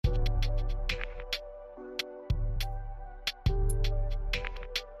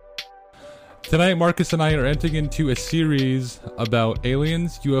Tonight, Marcus and I are entering into a series about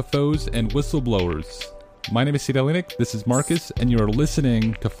aliens, UFOs, and whistleblowers. My name is Sid Alinik, this is Marcus, and you are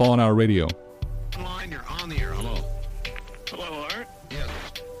listening to Fallen Hour Radio. Line, you're on the air. Hello. Hello, Art. Yes.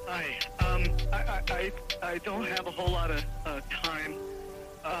 Hi. I don't have a whole lot of time.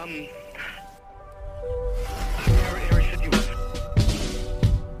 Area 51.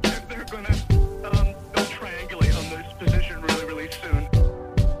 They're gonna go triangulate on this position really soon.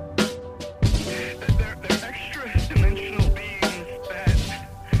 They're extra-dimensional beings that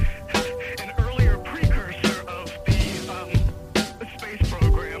an earlier precursor of the space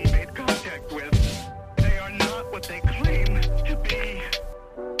program made contact with. They are not what they claim to be.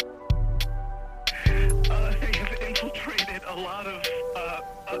 They have infiltrated a lot of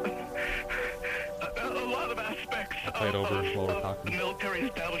aspects of the military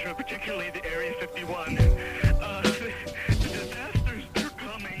establishment, particularly the Area 51. The disasters are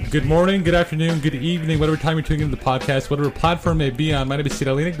coming. Good morning, good afternoon, good evening, whatever time you're tuning into the podcast, whatever platform it may be on. My name is Sid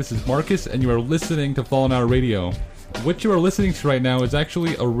Alinik, this is Marcus, and you are listening to Fallen Hour Radio. What you are listening to right now is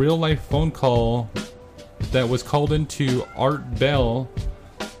actually a real-life phone call that was called into Art Bell.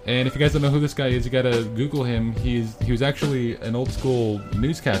 And if you guys don't know who this guy is, you gotta Google him. He was actually an old school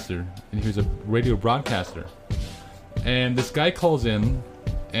newscaster, and he was a radio broadcaster. And this guy calls in,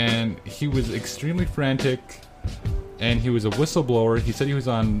 and he was extremely frantic, and he was a whistleblower. He said he was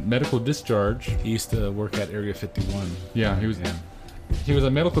on medical discharge. He used to work at Area 51. Yeah, he was. Yeah. He was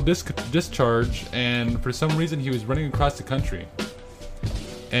on medical discharge, and for some reason he was running across the country.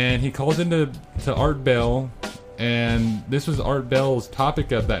 And he calls into Art Bell. And this was Art Bell's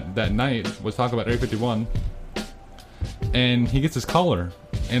topic of that night, was talking about Area 51. And he gets his caller,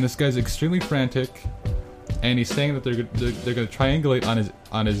 and this guy's extremely frantic, and he's saying that they're going to triangulate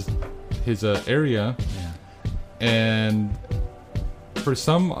on his area. Yeah. And for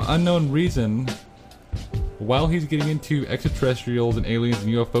some unknown reason, while he's getting into extraterrestrials and aliens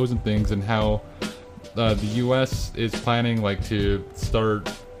and UFOs and things, and how the U.S. is planning to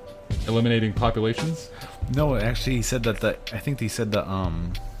start eliminating populations. No, actually, he said that I think they said the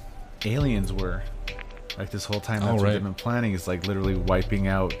aliens were this whole time. That's what they've been planning is literally wiping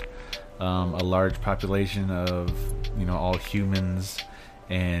out a large population of all humans,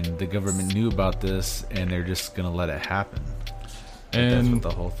 and the government knew about this, and they're just gonna let it happen. And that's what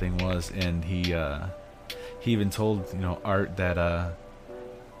the whole thing was. And he even told Art that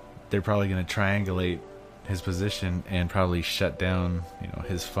they're probably gonna triangulate his position and probably shut down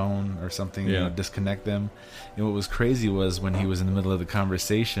his phone or something, disconnect them. And what was crazy was when he was in the middle of the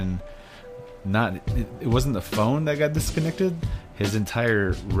conversation, it wasn't the phone that got disconnected, his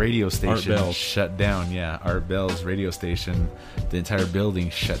entire radio station shut down. Art Bell's radio station, the entire building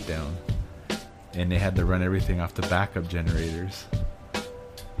shut down, and they had to run everything off the backup generators.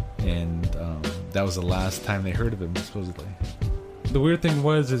 And that was the last time they heard of him, supposedly. The weird thing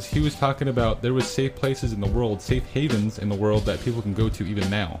is he was talking about there was safe places in the world, safe havens in the world that people can go to even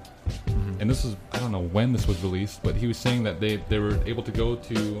now. Mm-hmm. And this was, I don't know when this was released, but he was saying that they were able to go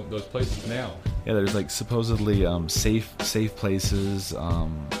to those places now. Yeah, there's supposedly safe places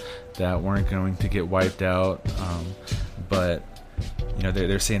that weren't going to get wiped out, but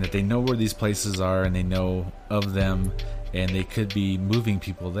they're saying that they know where these places are and they know of them, and they could be moving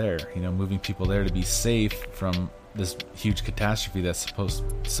people there. Moving people there to be safe from this huge catastrophe that's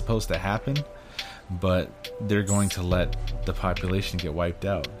supposed to happen, but they're going to let the population get wiped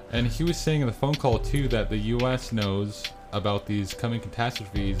out. And he was saying in the phone call too that the U.S. knows about these coming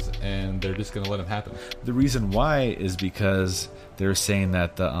catastrophes, and they're just going to let them happen. The reason why is because they're saying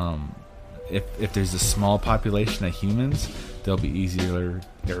that if there's a small population of humans, they'll be easier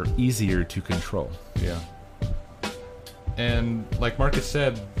to control. Yeah. And like Marcus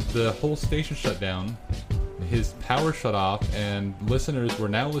said, the whole station shut down. His power shut off, and listeners were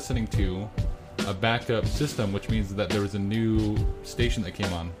now listening to a backup system, which means that there was a new station that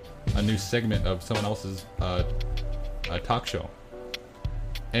came on, a new segment of someone else's talk show.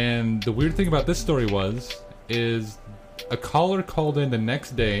 And the weird thing about this story is a caller called in the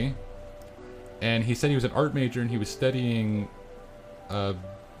next day, and he said he was an art major and he was studying the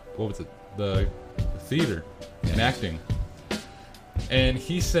theater and acting. And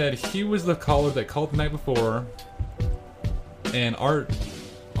he said he was the caller that called the night before, and Art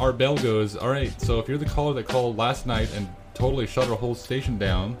Bell goes, all right, so if you're the caller that called last night and totally shut our whole station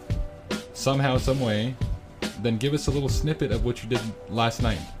down, somehow, some way, then give us a little snippet of what you did last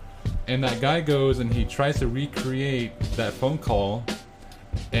night. And that guy goes and he tries to recreate that phone call,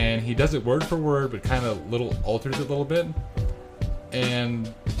 and he does it word for word, but kind of alters it a little bit.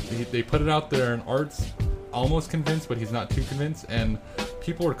 And they put it out there, and Art's almost convinced, but he's not too convinced. And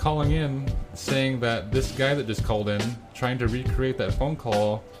people were calling in saying that this guy that just called in, trying to recreate that phone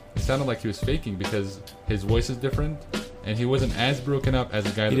call, it sounded like he was faking because his voice is different, and he wasn't as broken up as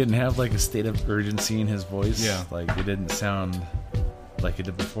a guy. He didn't have like a state of urgency in his voice. Yeah, like it didn't sound like it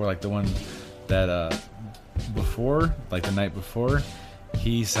did before. Like the one that before, like the night before,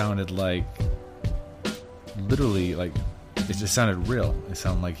 he sounded like literally like it just sounded real. It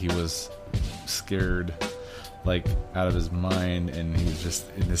sounded like he was scared, like out of his mind, and he was just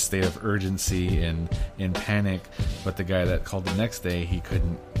in this state of urgency and in panic. But the guy that called the next day, he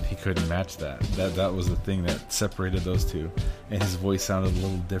couldn't match that. That was the thing that separated those two, and his voice sounded a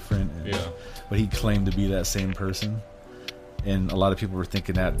little different. And, yeah, but he claimed to be that same person, and a lot of people were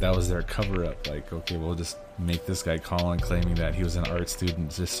thinking that was their cover up. Like, okay, we'll just make this guy call and claiming that he was an art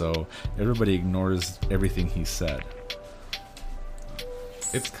student just so everybody ignores everything he said.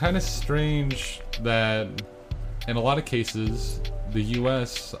 It's kind of strange that in a lot of cases, the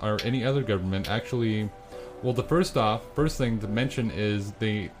U.S. or any other government actually, well, the first thing to mention is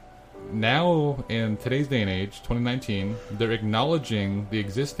they now, in today's day and age, 2019, they're acknowledging the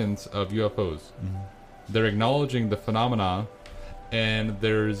existence of UFOs. Mm-hmm. They're acknowledging the phenomena, and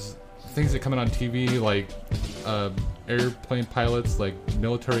there's things that come out on TV like airplane pilots, like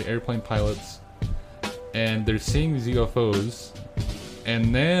military airplane pilots, and they're seeing these UFOs.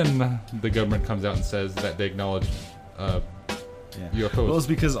 And then the government comes out and says that they acknowledge UFOs. Well, it's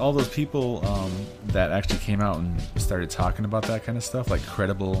because all those people that actually came out and started talking about that kind of stuff, like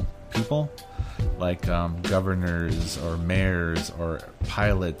credible people, like governors or mayors or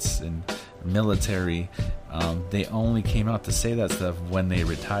pilots and military, they only came out to say that stuff when they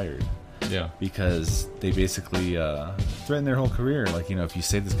retired. Yeah. Because they basically threaten their whole career. Like, you know, if you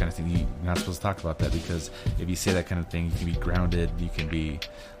say this kind of thing, you're not supposed to talk about that, because if you say that kind of thing, you can be grounded, you can be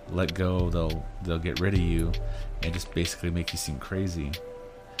let go, they'll get rid of you and just basically make you seem crazy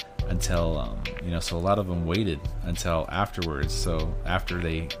until, you know, so a lot of them waited until afterwards. So after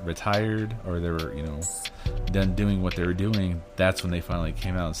they retired or they were, you know, done doing what they were doing, that's when they finally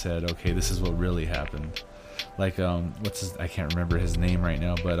came out and said, okay, this is what really happened. Like, I can't remember his name right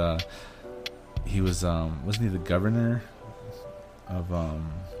now, but he was, wasn't he the governor of, when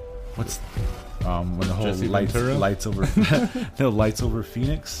the whole lights over, no, lights over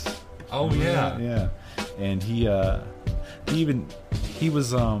Phoenix? Oh, yeah. Yeah. And he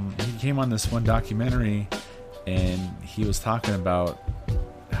came on this one documentary, and he was talking about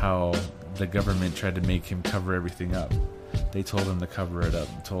how the government tried to make him cover everything up. They told him to cover it up,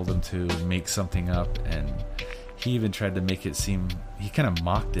 told him to make something up, and he even tried to make it seem, he kind of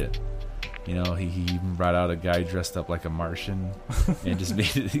mocked it. You know, he even brought out a guy dressed up like a Martian and just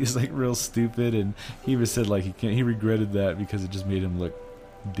made it, he was like real stupid, and he even said like he regretted that because it just made him look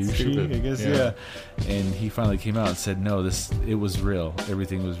douchey, stupid. I guess, yeah. And he finally came out and said, no, it was real,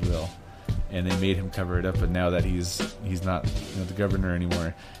 everything was real. And they made him cover it up, but now that he's not, you know, the governor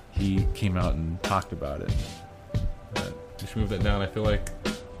anymore, he came out and talked about it. But you should move that down. I feel like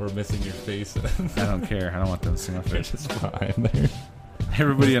we're missing your face. I don't care. I don't want them to see my face. It's fine there.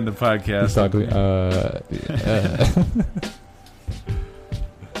 Everybody on the podcast.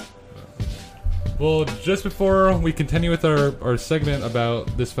 Well, just before we continue with our segment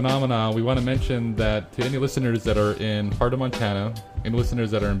about this phenomena, we want to mention that to any listeners that are in Harder, Montana, and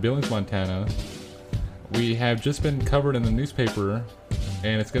listeners that are in Billings, Montana, we have just been covered in the newspaper,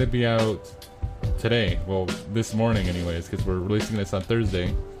 and it's going to be out today. Well, this morning anyways, because we're releasing this on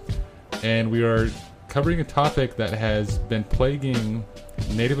Thursday. And we are covering a topic that has been plaguing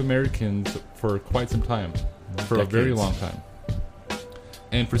Native Americans for quite some time. For decades. A very long time.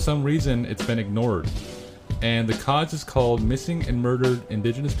 And for some reason, it's been ignored. And the cause is called Missing and Murdered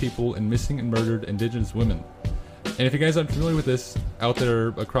Indigenous People and Missing and Murdered Indigenous Women. And if you guys aren't familiar with this out there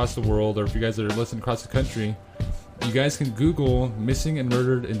across the world, or if you guys are listening across the country, you guys can Google Missing and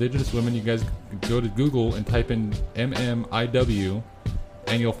Murdered Indigenous Women. You guys go to Google and type in MMIW,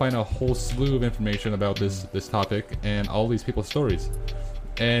 and you'll find a whole slew of information about this topic and all these people's stories.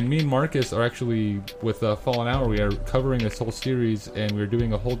 And me and Marcus are actually, with Fallen Hour, we are covering this whole series, and we're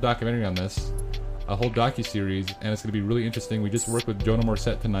doing a whole documentary on this, a whole docu-series, and it's going to be really interesting. We just worked with Jonah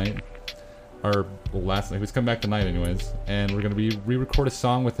Morissette tonight, or last night. He's come back tonight anyways, and we're going to re-record a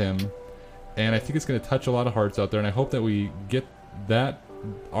song with him, and I think it's going to touch a lot of hearts out there, and I hope that we get that,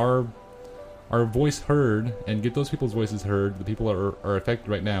 our voice heard, and get those people's voices heard, the people that are affected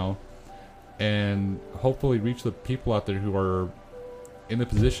right now, and hopefully reach the people out there who are in the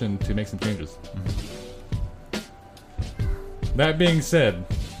position to make some changes. Mm-hmm. That being said,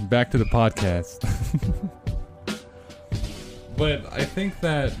 back to the podcast. But I think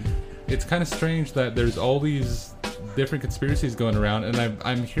that it's kind of strange that there's all these different conspiracies going around, and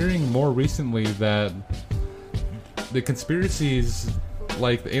I'm hearing more recently that the conspiracies,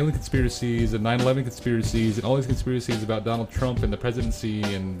 like the alien conspiracies and 9/11 conspiracies and all these conspiracies about Donald Trump and the presidency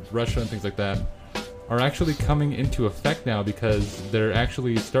and Russia and things like that, are actually coming into effect now, because they're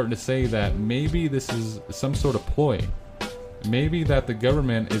actually starting to say that maybe this is some sort of ploy. Maybe that the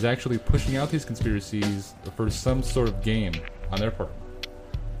government is actually pushing out these conspiracies for some sort of game on their part.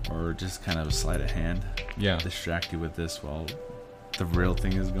 Or just kind of a sleight of hand. Yeah. Distract you with this while the real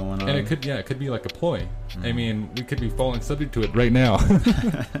thing is going on. And it could be like a ploy. I mean, we could be falling subject to it right now.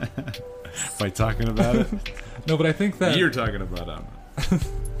 By talking about it? No, but I think that... You're talking about it.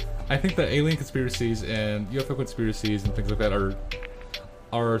 I think that alien conspiracies and UFO conspiracies and things like that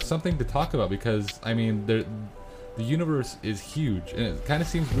are something to talk about, because, I mean, the universe is huge. And it kind of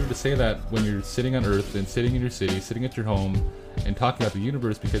seems weird to say that when you're sitting on Earth and sitting in your city, sitting at your home, and talking about the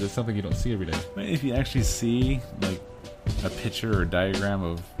universe, because it's something you don't see every day. If you actually see, like, a picture or diagram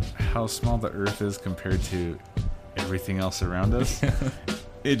of how small the Earth is compared to everything else around us,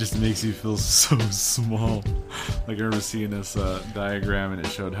 it just makes you feel so small. Like, I remember seeing this diagram, and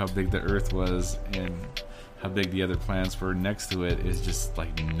it showed how big the Earth was and how big the other planets were next to it is just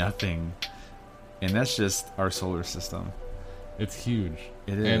like nothing. And that's just our solar system. It's huge.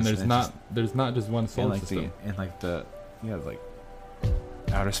 It is. And there's not just one solar system. Like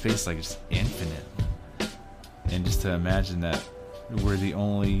outer space, like just infinite. And just to imagine that we're the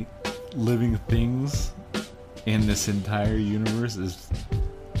only living things in this entire universe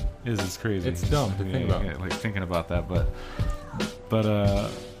is crazy. It's dumb to think about. Yeah, like thinking about that, but I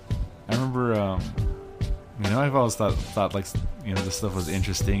remember, I've always thought like, this stuff was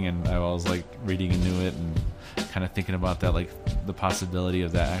interesting, and I was like reading into it and kind of thinking about that, like the possibility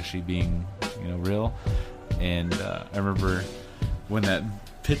of that actually being, real. And I remember when that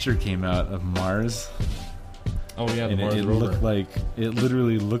picture came out of Mars. Oh yeah, the and Mars it rover.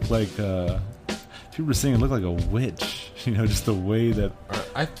 literally looked like people were saying it looked like a witch. Just the way that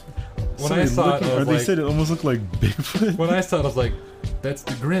when I saw it, I was they like, said it almost looked like Bigfoot. When I saw it, I was like, that's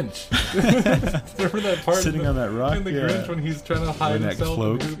the Grinch. Remember that part sitting on that rock in the Grinch when he's trying to hide that himself?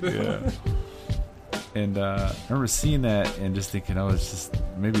 cloak. Yeah. And I remember seeing that and just thinking, it's just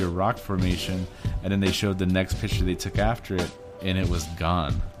maybe a rock formation. And then they showed the next picture they took after it, and it was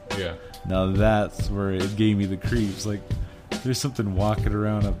gone. Yeah. Now that's where it gave me the creeps. Like, there's something walking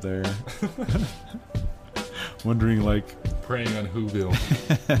around up there. Wondering, like... Preying on Whoville.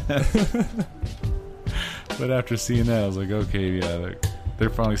 But after seeing that, I was like, okay, yeah,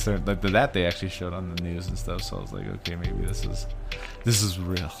 they're finally starting... Like, that they actually showed on the news and stuff, so I was like, okay, maybe this is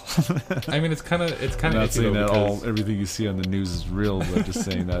real. I mean, it's kind of I'm not saying that everything you see on the news is real, but just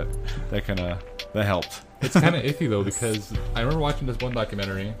saying that helped. It's kind of iffy, though, because I remember watching this one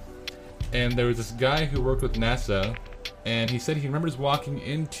documentary, and there was this guy who worked with NASA, and he said he remembers walking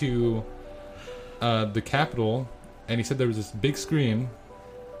into the Capitol, and he said there was this big screen,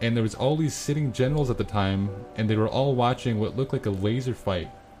 and there was all these sitting generals at the time, and they were all watching what looked like a laser fight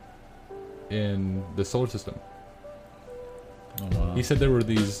in the solar system. Oh, wow. He said there were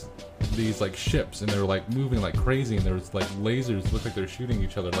these like ships, and they were like moving like crazy, and there was like lasers looked like they were shooting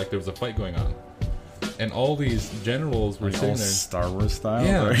each other, like there was a fight going on. And all these generals were like sitting all there, Star Wars style.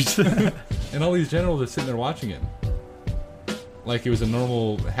 yeah. Right? And all these generals are sitting there watching it, like it was a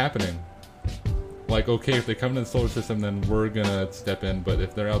normal happening. Like, okay, if they come into the solar system, then we're gonna step in, but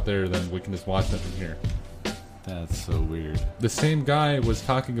if they're out there, then we can just watch them from here. That's so weird. The same guy was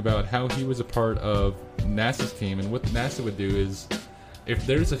talking about how he was a part of NASA's team, and what NASA would do is, if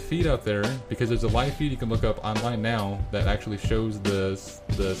there's a feed out there, because there's a live feed you can look up online now that actually shows the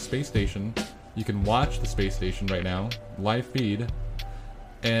space station. You can watch the space station right now, live feed,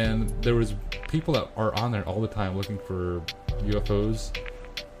 and there was people that are on there all the time looking for UFOs,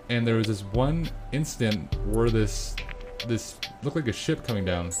 and there was this one instant where this looked like a ship coming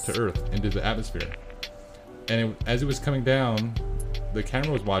down to Earth into the atmosphere, and as it was coming down, the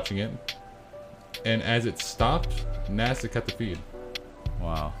camera was watching it, and as it stopped, NASA cut the feed.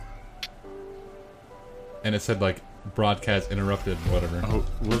 Wow. And it said like, broadcast interrupted, whatever. Oh,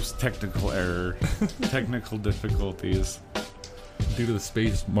 whoops, technical error. Technical difficulties. Due to the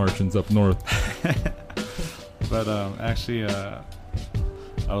space Martians up north. But actually, I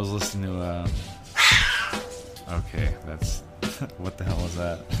was listening to okay, that's what the hell was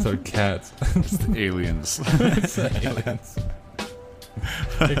that? It's our cats. It's the aliens. It's the aliens.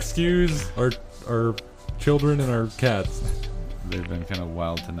 Excuse our children and our cats. They've been kind of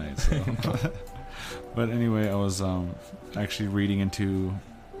wild tonight, so. But anyway, I was actually reading into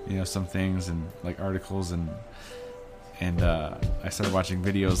some things and like articles, and I started watching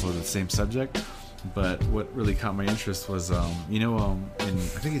videos with the same subject, But what really caught my interest was, you know, in I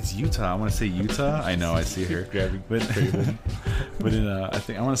think it's Utah. I want to say Utah. I know, I see her. But in I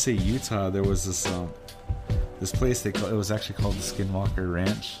want to say Utah. There was this place it was actually called the Skinwalker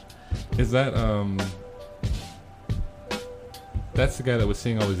Ranch. Is that that's the guy that was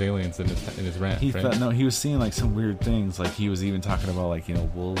seeing all these aliens in his ranch, right? No, he was seeing like some weird things. Like he was even talking about like, you know,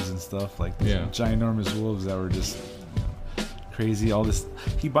 wolves and stuff, like ginormous wolves that were just crazy. All this.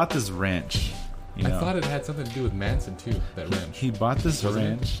 He bought this ranch. You know? I thought it had something to do with Manson too. That ranch. He bought this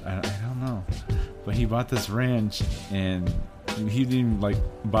ranch. I don't know, but he bought this ranch and he didn't even like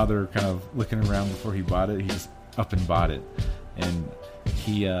bother kind of looking around before he bought it. He just up and bought it, and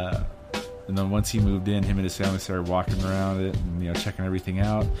he and then once he moved in, him and his family started walking around it and, you know, checking everything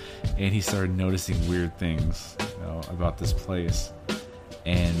out, and he started noticing weird things, you know, about this place,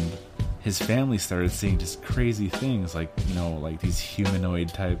 and his family started seeing just crazy things, like, you know, like these humanoid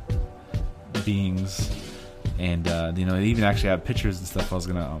type beings, and you know, they even actually have pictures and stuff. I was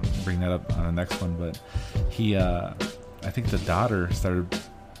gonna bring that up on the next one, but he I think the daughter started,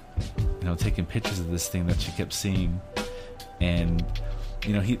 you know, taking pictures of this thing that she kept seeing, and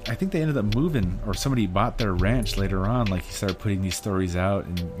you know, I think they ended up moving, or somebody bought their ranch later on. Like he started putting these stories out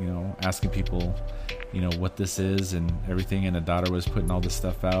and, you know, asking people, you know, what this is and everything, and the daughter was putting all this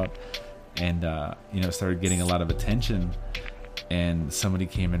stuff out, and you know, started getting a lot of attention. And somebody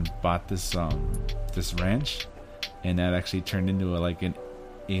came and bought this this ranch, and that actually turned into like an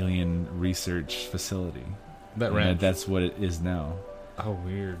alien research facility. That ranch. That's what it is now. Oh,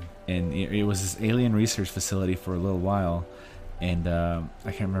 weird. And it was this alien research facility for a little while, and I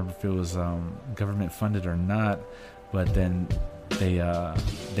can't remember if it was government funded or not. But then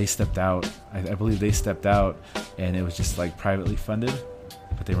they stepped out. I believe they stepped out, and it was just like privately funded,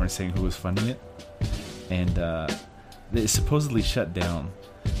 but they weren't saying who was funding it, and. It supposedly shut down,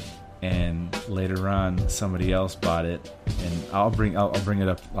 and later on somebody else bought it, and I'll bring it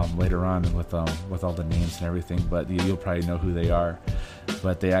up later on with all the names and everything. But you'll probably know who they are.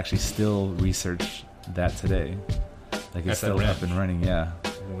 But they actually still research that today. Like it's still up and running. Yeah,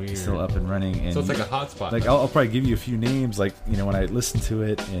 weird. It's still up and running. And so it's like a hotspot. Like I'll probably give you a few names. Like, you know, when I listened to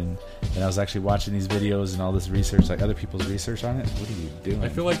it and I was actually watching these videos and all this research, like other people's research on it. What are you doing? I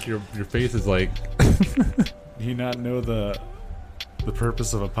feel like your face is like. Do you not know the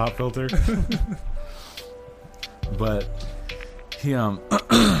purpose of a pop filter? But he but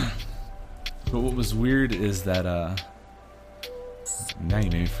what was weird is that now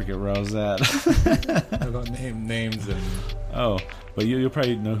you made me forget where I was at. About names and but you'll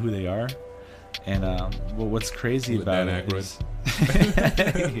probably know who they are. And well, what's crazy about it is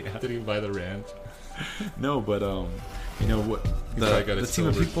Did he buy the ranch? No, but you know what? The team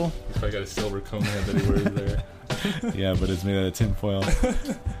of people. He's probably got a silver cone head that he wears there. Yeah, but it's made out of tinfoil.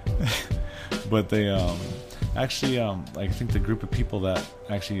 But they actually like, I think the group of people that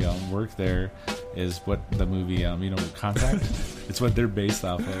actually work there is what the movie you know, Contact. It's what they're based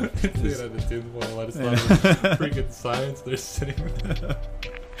off of. It's made out of tinfoil. I just thought it was freaking science. They're sitting there.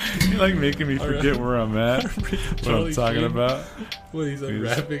 You're like making me forget where I'm at. What I'm talking about. What he's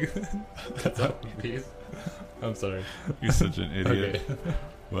unwrapping. That's how he pees. I'm sorry. You're such an idiot. Okay.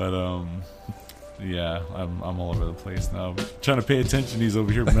 But yeah, I'm all over the place now. I'm trying to pay attention. He's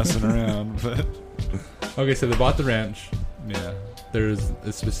over here messing around. But okay, so they bought the ranch. Yeah. There's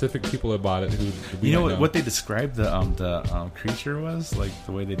a specific people that bought it who you know what they described the creature was, like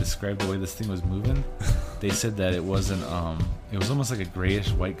the way they described the way this thing was moving. They said that it wasn't it was almost like a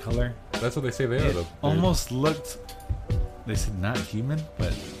grayish white color. That's what they say they are. It almost looked. They said not human,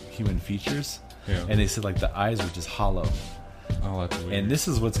 but human features. Yeah. And they said like the eyes were just hollow. Oh, that's weird. And this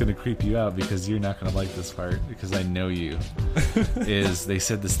is what's going to creep you out, because you're not going to like this part, because I know you. Is they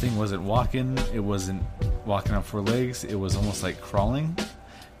said this thing wasn't walking. It wasn't walking on four legs. It was almost like crawling.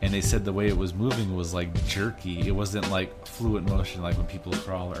 And they said the way it was moving was like jerky. It wasn't like fluid motion like when people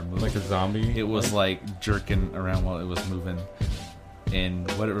crawl or move. Like a zombie? It was like jerking around while it was moving. And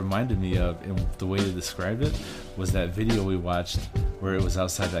what it reminded me of, and the way they described it, was that video we watched where it was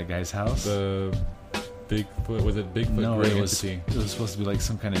outside that guy's house. The Bigfoot, was it Bigfoot? No, gray it was supposed to be like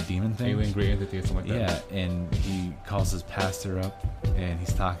some kind of demon thing. Alien gray entity or something like that. Yeah, and he calls his pastor up, and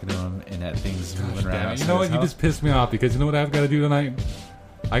he's talking to him, and that thing's moving around. You know what? You just pissed me off, because you know what I've got to do tonight?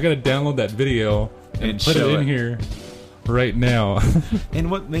 I got to download that video and put it in here right now. And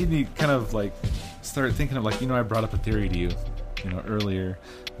what made me kind of like start thinking of, like, you know, I brought up a theory to you, you know, earlier,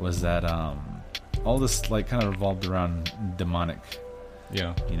 was that all this like kind of revolved around demonic.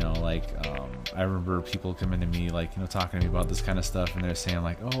 Yeah. You know, like I remember people coming to me, like, you know, talking to me about this kind of stuff, and they're saying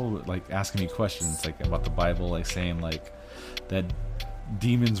like, oh, like asking me questions like about the Bible, like saying like that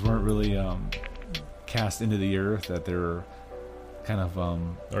demons weren't really cast into the earth, that they were kind of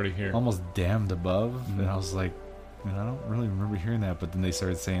already here, almost damned above. And I was like, man, I don't really remember hearing that. But then they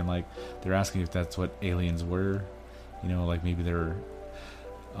started saying, like, they're asking if that's what aliens were, you know, like maybe they were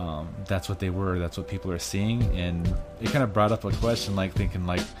that's what they were, that's what people are seeing. And it kind of brought up a question, like thinking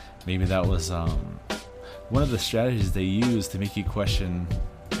like maybe that was one of the strategies they use to make you question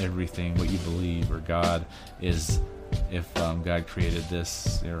everything, what you believe, or God is, if God created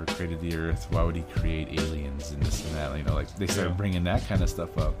this or created the earth, why would he create aliens and this and that, you know, like they started bringing that kind of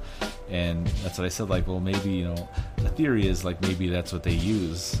stuff up. And that's what I said, like, well, maybe, you know, the theory is like maybe that's what they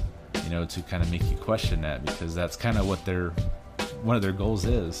use, you know, to kind of make you question that, because that's kind of what one of their goals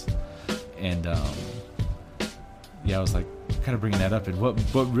is. And yeah, I was like kind of bringing that up, and what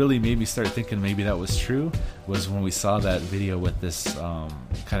really made me start thinking maybe that was true was when we saw that video with this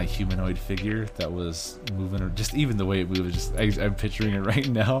kind of humanoid figure that was moving, or just even the way it moved, just I'm picturing it right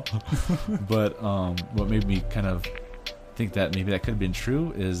now. But what made me kind of think that maybe that could have been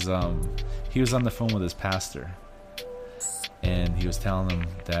true is he was on the phone with his pastor, and he was telling him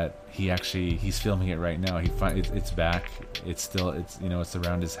that he's filming it right now. It's back. It's you know, it's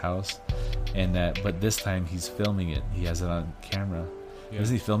around his house, and but this time he's filming it. He has it on camera. Yeah.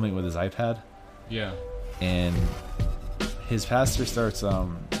 Isn't he filming it with his iPad? Yeah. And his pastor starts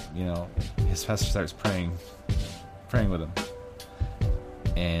praying with him.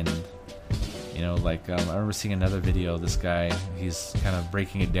 And you know, like I remember seeing another video. This guy, he's kind of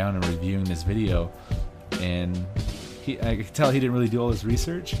breaking it down and reviewing this video, and I could tell he didn't really do all his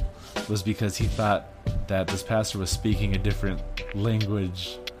research, was because he thought that this pastor was speaking a different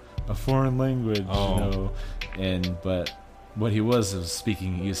language, a foreign language, you know, but what he was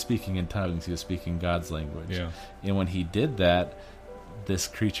speaking in tongues. He was speaking God's language. Yeah. And when he did that, this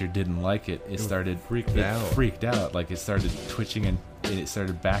creature didn't like it. It freaked out. Like, it started twitching, and it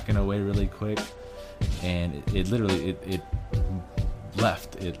started backing away really quick, and it literally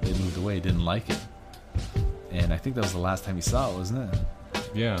left. It moved away. It didn't like it. And I think that was the last time he saw it, wasn't it?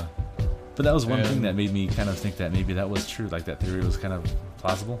 Yeah. But that was one thing that made me kind of think that maybe that was true. Like, that theory was kind of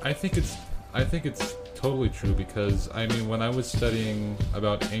plausible. I think it's totally true, because I mean, when I was studying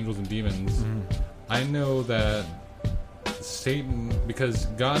about angels and demons, I know that Satan, because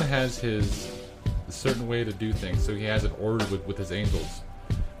God has his certain way to do things, so he has it ordered with his angels.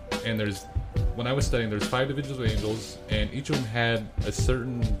 And when I was studying, there's 5 divisions of angels, and each of them had a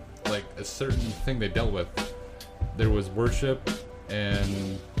certain thing they dealt with. There was worship,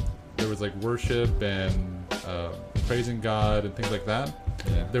 and there was like worship and praising God and things like that.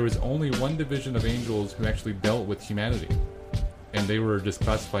 Yeah. There was only one division of angels who actually dealt with humanity, and they were just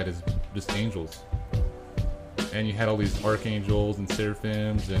classified as just angels. And you had all these archangels and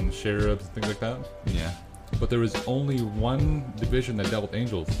seraphims and cherubs and things like that. Yeah. But there was only one division that dealt with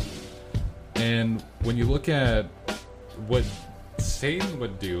angels. And when you look at what Satan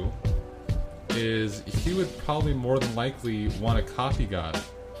would do, is he would probably more than likely want to copy God.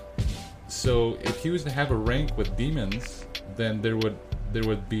 So if he was to have a rank with demons, then there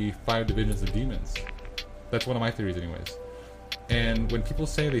would be 5 divisions of demons. That's one of my theories, anyways. And when people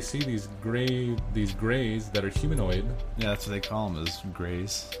say they see these grays that are humanoid, yeah, that's what they call them, is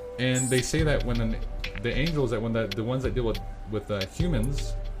grays. And they say that when the angels, that when the ones that deal with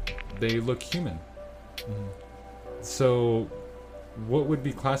humans, they look human. So what would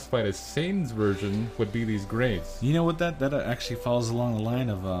be classified as Satan's version would be these grays. You know what, that actually falls along the line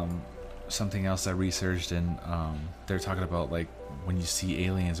of something else I researched, and they're talking about, like, when you see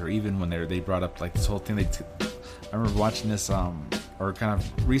aliens, or even when they brought up like this whole thing. I remember watching this or kind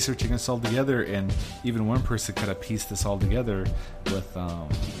of researching this all together, and even one person kind of pieced this all together with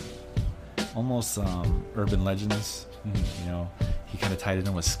almost urban legends. You know, he kind of tied it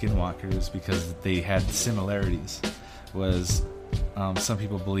in with skinwalkers because they had similarities. Was some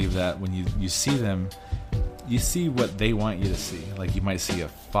people believe that when you see them, you see what they want you to see. Like, you might see a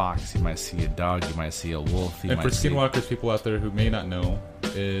fox, you might see a dog, you might see a wolf. And for skinwalkers, people out there who may not know,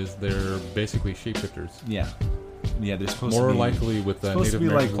 is they're basically shapeshifters. Yeah, they're supposed more to be likely with the Native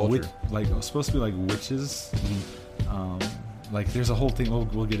American culture. Supposed to be like witches. Like, there's a whole thing.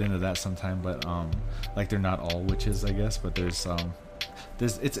 We'll get into that sometime. But like, they're not all witches, I guess. But there's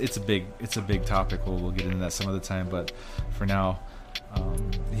it's a big topic. We'll get into that some other time. But for now,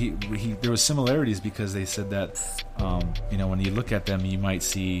 there was similarities because they said that you know, when you look at them, you might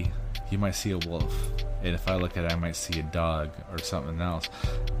see a wolf, and if I look at it, I might see a dog or something else.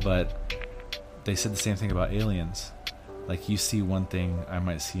 But they said the same thing about aliens. Like, you see one thing, I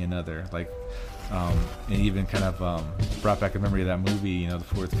might see another. Like, and even kind of brought back a memory of that movie, you know, The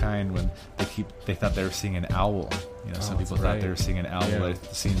Fourth Kind, when they thought they were seeing an owl. You know, some people thought they were seeing an owl, like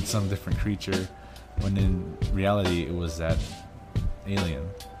seeing some different creature. when in reality it was that alien.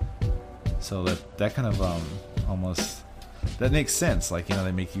 So that kind of almost, that makes sense. Like, you know,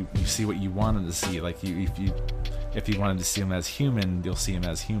 they make you see what you wanted to see. Like, if you wanted to see him as human, you'll see him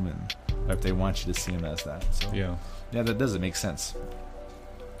as human. Or if they want you to see him as that. So Yeah. yeah, that doesn't make sense.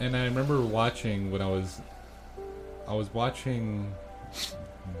 And I remember watching when I was watching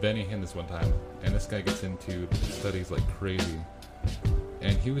Benny Hinn this one time, and this guy gets into studies like crazy,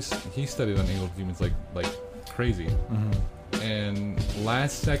 and he studied on alien demons like crazy. Mm-hmm. And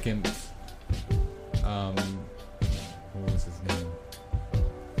last second, what was his name?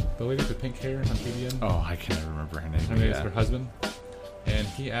 The lady with the pink hair on TVN. Oh, I can't remember her name. Her name is her husband, and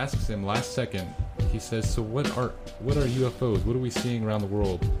he asks him last second. He says, "So what are UFOs? What are we seeing around the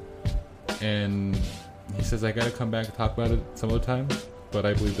world?" And he says, "I gotta come back and talk about it some other time, but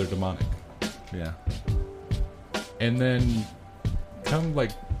I believe they're demonic." Yeah. And then, come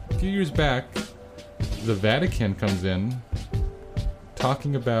like a few years back, the Vatican comes in,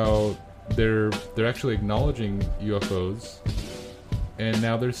 talking about they're actually acknowledging UFOs, and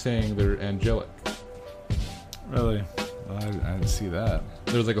now they're saying they're angelic. Really? Well, I didn't see that.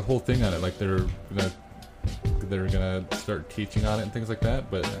 There's like a whole thing on it, like they're gonna start teaching on it and things like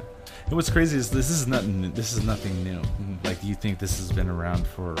that. But And what's crazy is this is nothing new. Mhm. Like, you think this has been around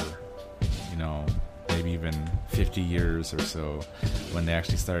for, you know, maybe even 50 years or so, when they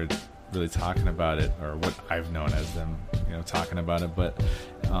actually started really talking about it, or what I've known as them, you know, talking about it. But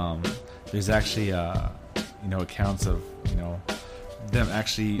there's actually, you know, accounts of, you know, them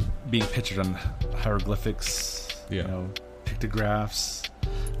actually being pictured on hieroglyphics, Yeah. you know, pictographs,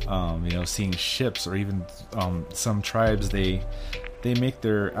 you know, seeing ships, or even some tribes, they make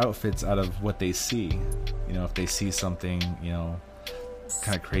their outfits out of what they see. You know, if they see something, you know,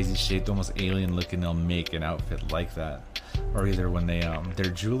 kind of crazy shaped, almost alien looking, they'll make an outfit like that. Or either when they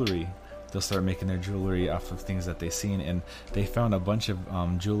their jewelry, they'll start making their jewelry off of things that they've seen. And they found a bunch of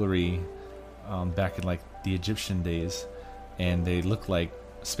jewelry back in like the Egyptian days, and they look like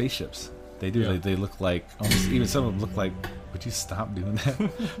spaceships. They do. Yeah. They look like, almost, even some of them look like, would you stop doing that?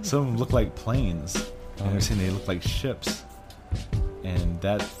 Some of them look like planes. And they're saying they look like ships. And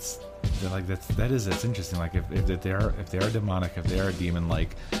that's interesting. Like, if they are demonic, if they are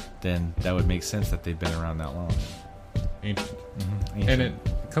demon-like, then that would make sense that they've been around that long. ancient. Mm-hmm. And it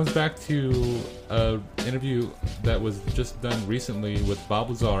comes back to an interview that was just done recently with Bob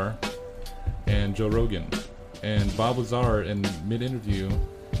Lazar and Joe Rogan. And Bob Lazar, in mid-interview,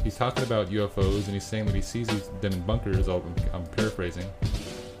 he's talking about UFOs, and he's saying that he sees them in bunkers. I'm paraphrasing.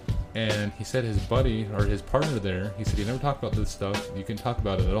 And he said his buddy, or his partner there, he said he never talked about this stuff. You can talk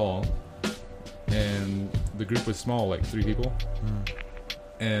about it at all. And the group was small, like 3 people.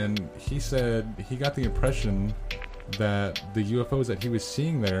 And he said he got the impression that the UFOs that he was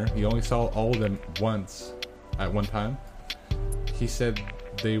seeing there, he only saw all of them once at one time. He said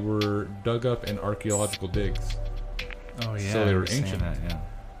they were dug up in archaeological digs. Oh yeah, So they I were was saying ancient. that, yeah.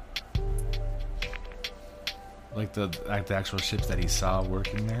 Like the actual ships that he saw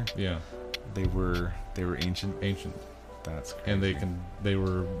working there, Yeah, they were ancient. ancient. That's crazy. And they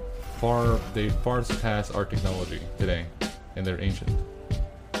far surpass our technology today, and they're ancient.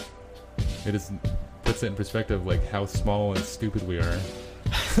 Puts it in perspective, like how small and stupid we are.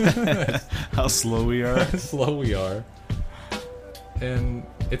 how slow we are. How slow we are. And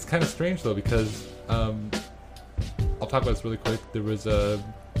it's kind of strange though, because I'll talk about this really quick. There was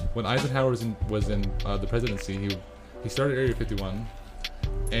when Eisenhower was in the presidency, he started Area 51,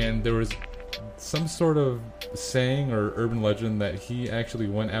 and there was some sort of saying or urban legend that he actually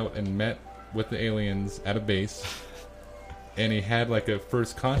went out and met with the aliens at a base, and he had like a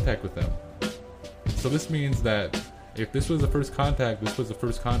first contact with them. So this means that if this was the first contact, this was the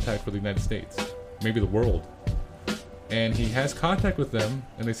first contact for the United States, maybe the world. And he has contact with them,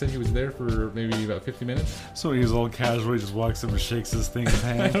 and they said he was there for maybe about 50 minutes. So he's all casual, he just walks up and shakes his thing in his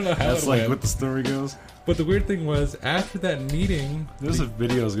hand. I don't know how That's it like went. what the story goes. But the weird thing was, after that meeting... There's a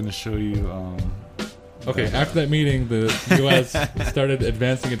video I was going to show you. Okay, after that meeting, the U.S. started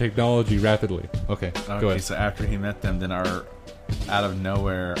advancing in technology rapidly. Okay, go Okay, ahead. so after he met them, then out of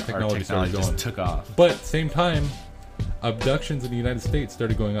nowhere, our Technology technology started just going. took off. But same time, abductions in the United States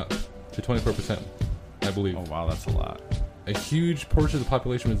started going up to 24%, I believe. Oh wow, that's a lot. A huge portion of the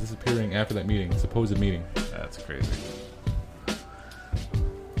population was disappearing after that meeting, supposed meeting. That's crazy.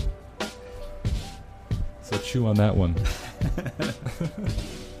 So chew on that one.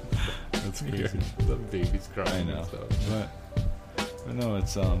 That's crazy. The baby's crying. I know. And stuff. But no,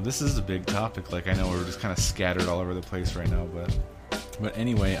 it's this is a big topic. Like, I know we're just kind of scattered all over the place right now, but But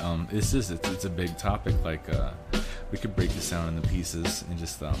anyway, it's a big topic. Like, we could break this down into pieces and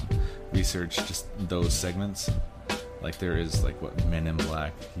just research just those segments. Like, there is like what Men in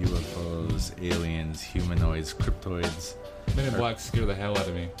Black, UFOs, aliens, humanoids, cryptoids. Men in Black scare the hell out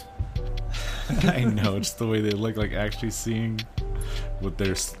of me. I know, just the way they look, like actually seeing what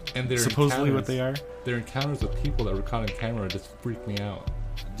they're supposedly what they are. Their encounters with people that were caught on camera just freak me out.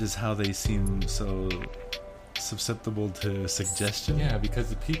 Just how they seem so susceptible to suggestion. Yeah, because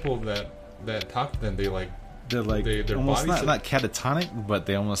the people that talk to them, they're like their almost bodies not catatonic, but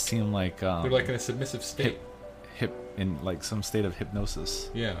they almost seem like they're like in a submissive state, in like some state of hypnosis.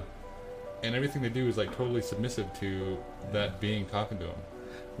 Yeah, and everything they do is like totally submissive to that being talking to them.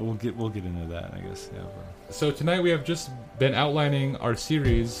 We'll get into that, I guess. Yeah. So tonight we have just been outlining our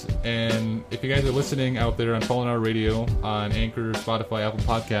series, and if you guys are listening out there on Fallen Hour Radio, on Anchor, Spotify, Apple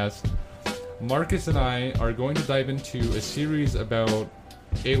Podcasts, Marcus and I are going to dive into a series about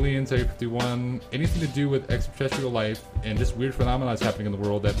aliens, Area 51, anything to do with extraterrestrial life, and just weird phenomena that's happening in the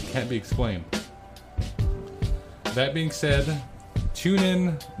world that can't be explained. That being said, tune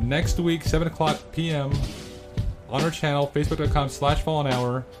in next week, 7 o'clock p.m. on our channel,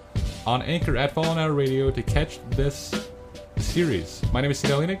 facebook.com/FallenHour, on Anchor @Fallen Hour Radio to catch this series. My name is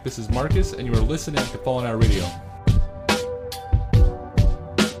Sidalinik, this is Marcus, and you are listening to Fallen Hour Radio.